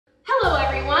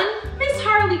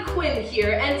Harley Quinn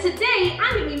here, and today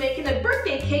I'm going to be making a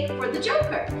birthday cake for the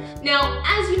Joker. Now,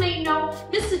 as you may know,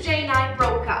 Mr. J and I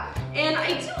broke up, and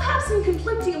I do have some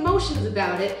conflicting emotions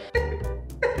about it.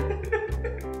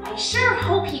 I sure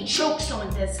hope he chokes on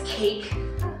this cake.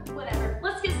 Whatever,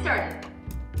 let's get started.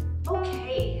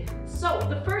 Okay, so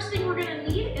the first thing we're going to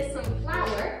need is some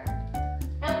flour,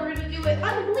 and we're going to do it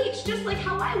unbleached, just like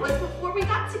how I was before we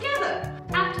got together.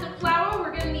 After the flour,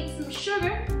 we're going to need some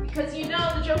sugar, because you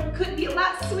know the Joker could be a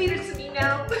lot sweeter to me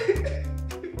now.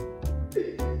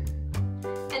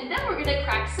 And then we're going to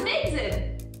crack some eggs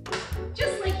in,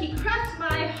 just like he cracked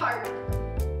my heart.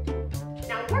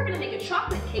 Now we're going to make a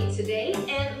chocolate cake today,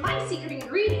 and my secret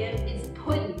ingredient is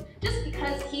pudding, just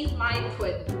because he's my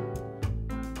pudding.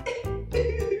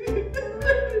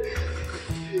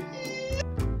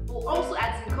 We'll also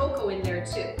add some cocoa in there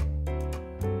too.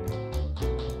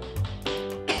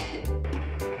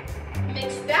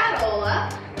 Mix that all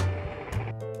up.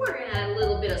 We're gonna add a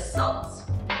little bit of salt,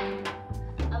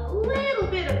 a little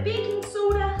bit of baking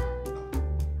soda,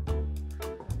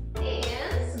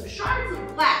 and some shards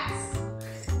of glass.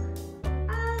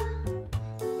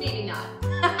 Maybe not.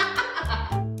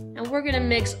 And we're gonna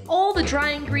mix all the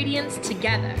dry ingredients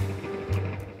together.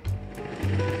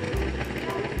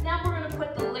 Now we're gonna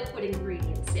put the liquid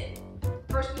ingredients in.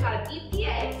 First we gotta beat the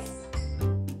eggs.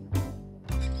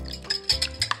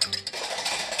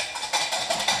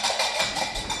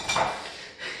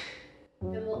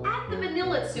 Then we'll add the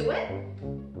vanilla to it.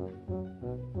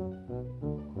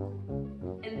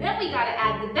 And then we gotta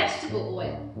add the vegetable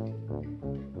oil.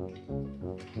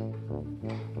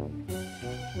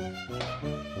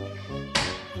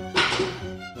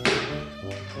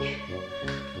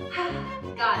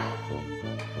 Got it.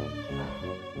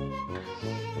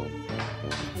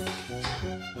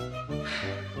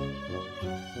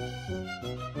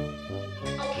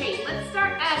 Okay, let's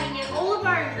start adding in all of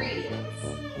our ingredients.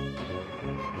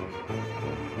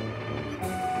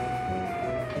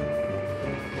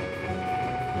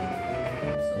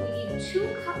 So we need 2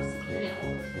 cups of milk.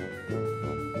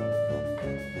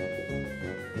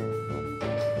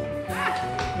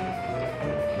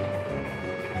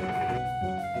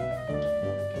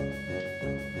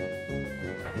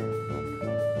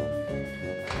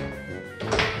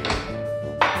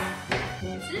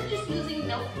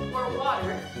 Or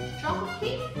water, chocolate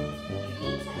cake, you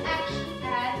need to actually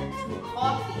add some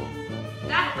coffee.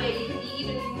 That way you can be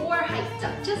even more hyped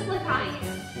up, just like I am.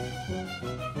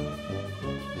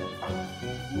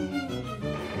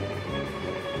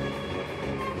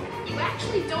 You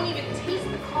actually don't even taste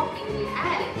the coffee when you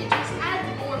add it. It just adds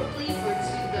more flavor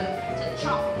to the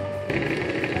chocolate.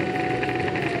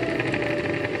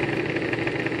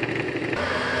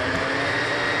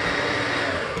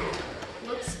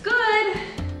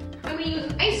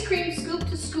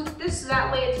 So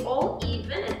that way it's all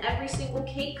even and every single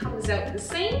cake comes out the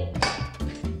same.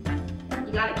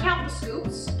 You gotta count the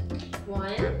scoops.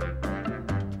 1,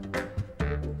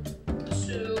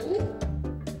 2.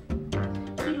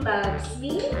 He loves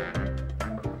me.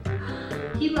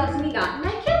 He loves me not, and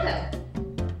I kill him.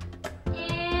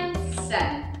 And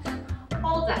 7.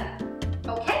 All done.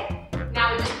 Okay,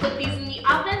 now we just put these in the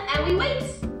oven and we wait.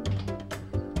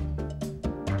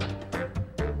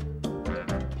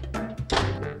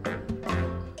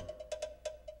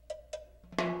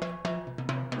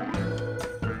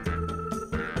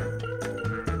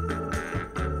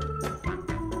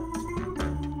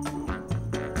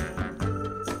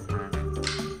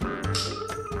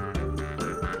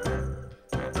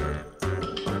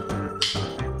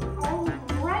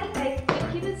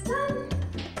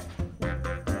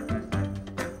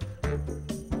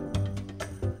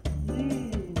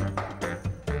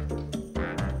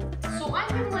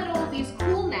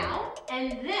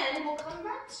 And then we'll come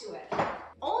back to it.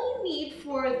 All you need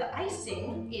for the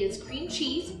icing is cream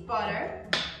cheese, butter,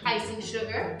 icing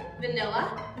sugar,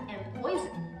 vanilla, and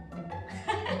poison.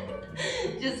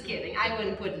 Just kidding, I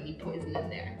wouldn't put any poison in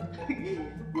there.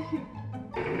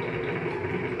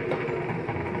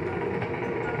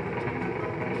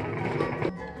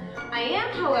 I am,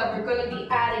 however, going to be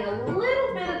adding a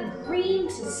little bit of green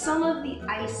to some of the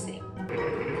icing.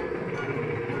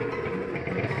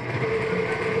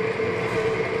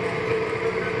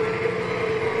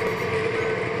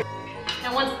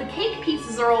 Once the cake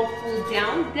pieces are all cooled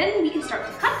down, then we can start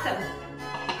to cut them.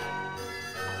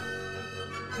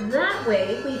 That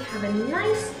way, we have a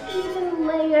nice even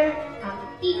layer of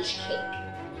each cake.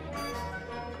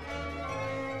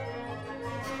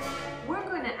 We're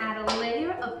going to add a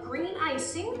layer of green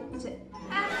icing to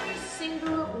every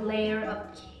single layer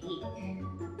of cake.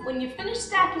 When you finish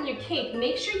stacking your cake,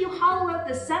 make sure you hollow out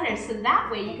the center so that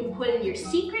way you can put in your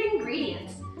secret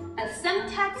ingredients, a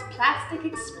Semtex plastic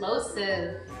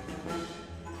explosive.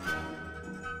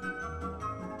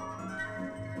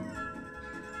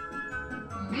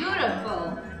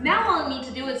 Beautiful. Now all I need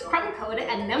to do is crumb coat it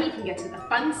and then we can get to the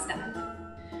fun stuff.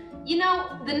 You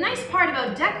know, the nice part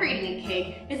about decorating a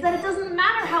cake is that it doesn't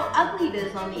matter how ugly it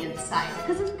is on the inside,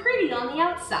 because it's pretty on the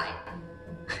outside.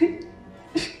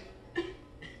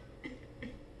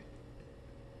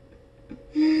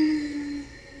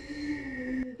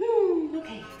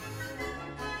 Okay.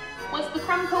 Once the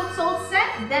crumb coat's all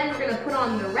set, then we're going to put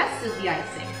on the rest of the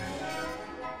icing.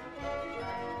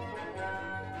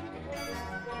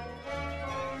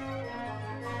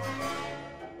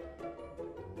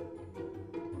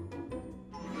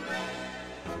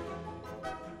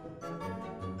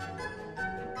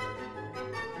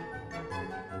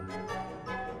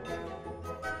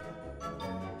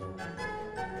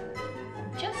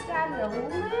 Just added a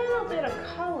little bit of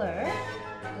color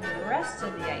to the rest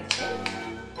of the icing.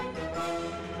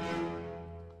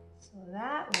 So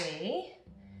that way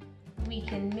we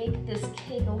can make this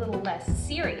cake a little less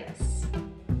serious.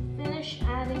 Finish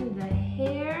adding the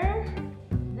hair,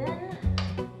 then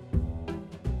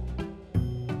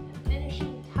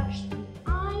finishing touch the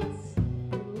eyes.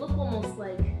 They look almost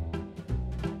like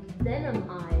venom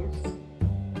eyes.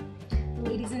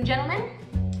 Ladies and gentlemen,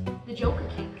 the Joker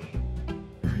cake.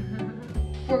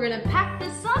 We're gonna pack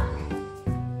this up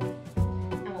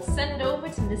and we'll send it over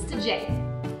to Mr. J.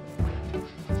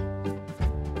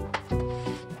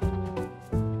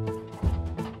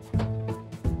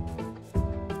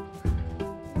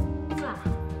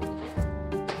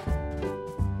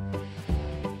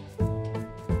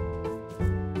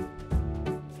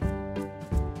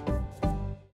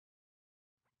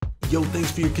 Yo,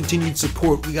 thanks for your continued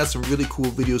support. We got some really cool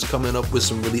videos coming up with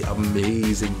some really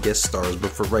amazing guest stars.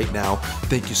 But for right now,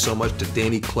 thank you so much to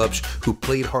DANI KLUPSCH, who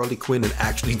played Harley Quinn and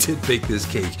actually did bake this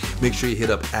cake. Make sure you hit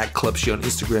up @KLUPSCH on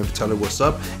Instagram to tell her what's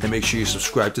up. And make sure you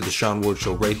subscribe to the Sean Ward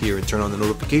Show right here and turn on the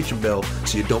notification bell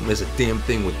so you don't miss a damn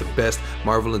thing with the best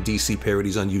Marvel and DC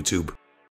parodies on YouTube.